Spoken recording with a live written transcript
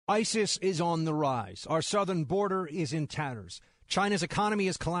ISIS is on the rise. Our southern border is in tatters. China's economy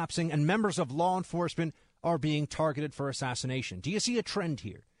is collapsing, and members of law enforcement are being targeted for assassination. Do you see a trend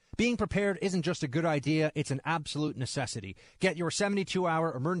here? Being prepared isn't just a good idea, it's an absolute necessity. Get your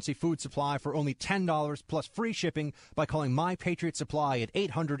 72-hour emergency food supply for only $10 plus free shipping by calling My Patriot Supply at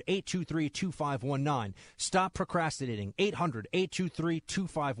 800-823-2519. Stop procrastinating.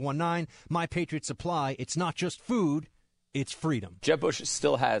 800-823-2519. My Patriot Supply. It's not just food, it's freedom. Jeb Bush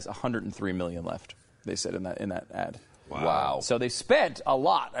still has $103 million left, they said in that ad. Wow. So they spent a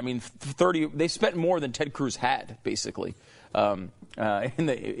lot. I mean, they spent more than Ted Cruz had, basically. In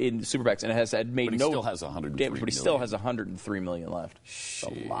super PACs, and it had made but he still has $103 million. But he still has $103 million left. It's a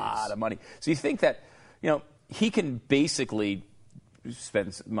lot of money. So you think that, he can basically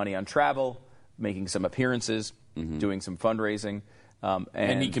spend money on travel, making some appearances, doing some fundraising,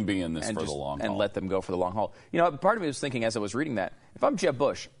 and he can be in this for the long haul. And let them go for the long haul. Part of me was thinking as I was reading that, if I'm Jeb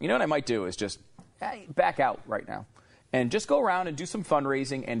Bush, what I might do is just back out right now. And just go around and do some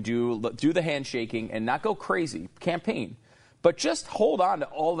fundraising and do the handshaking and not go crazy, campaign. But just hold on to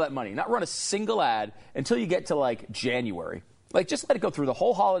all that money, not run a single ad until you get to, January. Just let it go through the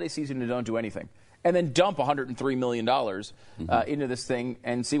whole holiday season and don't do anything. And then dump $103 million into this thing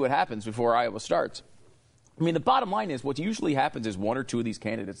and see what happens before Iowa starts. I mean, the bottom line is what usually happens is one or two of these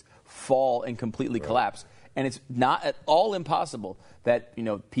candidates fall and completely collapse. And it's not at all impossible that,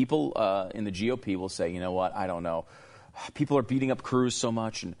 people in the GOP will say, you know what, I don't know. People are beating up Cruz so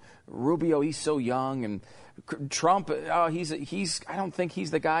much, and Rubio, he's so young, and Trump, he's I don't think he's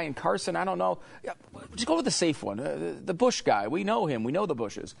the guy, and Carson, I don't know. Yeah, just go with the safe one, the Bush guy. We know him. We know the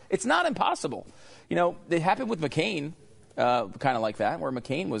Bushes. It's not impossible. It happened with McCain, kind of like that, where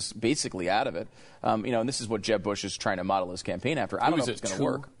McCain was basically out of it. And this is what Jeb Bush is trying to model his campaign after. I don't know if it's going to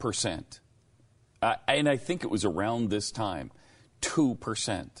work. 2%. And I think it was around this time,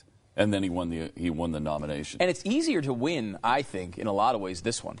 2%. And then he won the nomination. And it's easier to win, I think, in a lot of ways,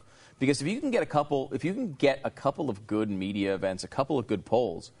 this one. Because if you can get a couple of good media events, a couple of good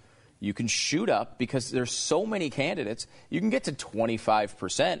polls, you can shoot up because there's so many candidates. You can get to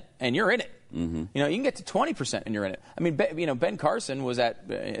 25% and you're in it. You can get to 20% and you're in it. I mean, Ben Carson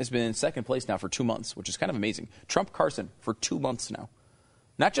has been in second place now for 2 months, which is kind of amazing. Trump Carson for 2 months now.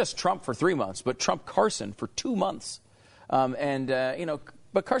 Not just Trump for 3 months, but Trump Carson for 2 months.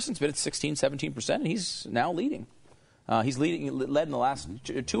 But Carson's been at 16, 17%, and he's now leading. He's led in the last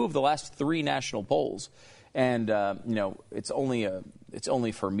two of the last three national polls, and it's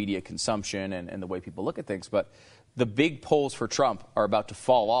only for media consumption and the way people look at things. But the big polls for Trump are about to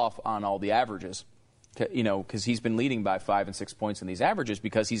fall off on all the averages, because he's been leading by 5 and 6 points in these averages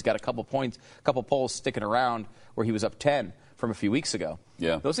because he's got a couple polls sticking around where he was up 10 from a few weeks ago.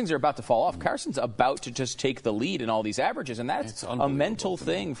 Yeah. Those things are about to fall off. Carson's about to just take the lead in all these averages, and that's a mental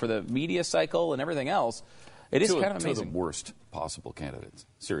thing for the media cycle and everything else. It is kind of amazing. Two of the worst possible candidates.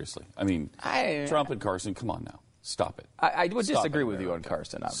 Seriously. I mean, Trump and Carson, come on now. Stop it. I would disagree with you on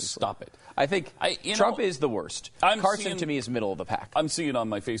Carson, obviously. Stop it. I think Trump is the worst. Carson, to me, is middle of the pack. I'm seeing on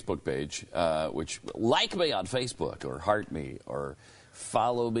my Facebook page, which like me on Facebook or heart me or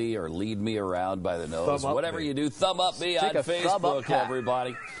follow me or lead me around by the nose. Whatever you do, thumb up me on Facebook,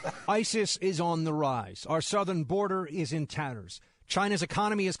 everybody. ISIS is on the rise. Our southern border is in tatters. China's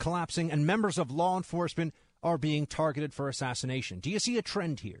economy is collapsing, and members of law enforcement are being targeted for assassination. Do you see a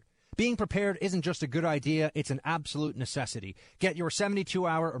trend here? Being prepared isn't just a good idea, it's an absolute necessity. Get your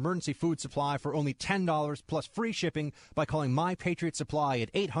 72-hour emergency food supply for only $10 plus free shipping by calling My Patriot Supply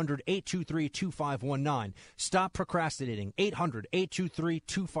at 800-823-2519. Stop procrastinating.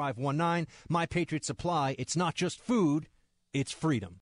 800-823-2519. My Patriot Supply. It's not just food, it's freedom.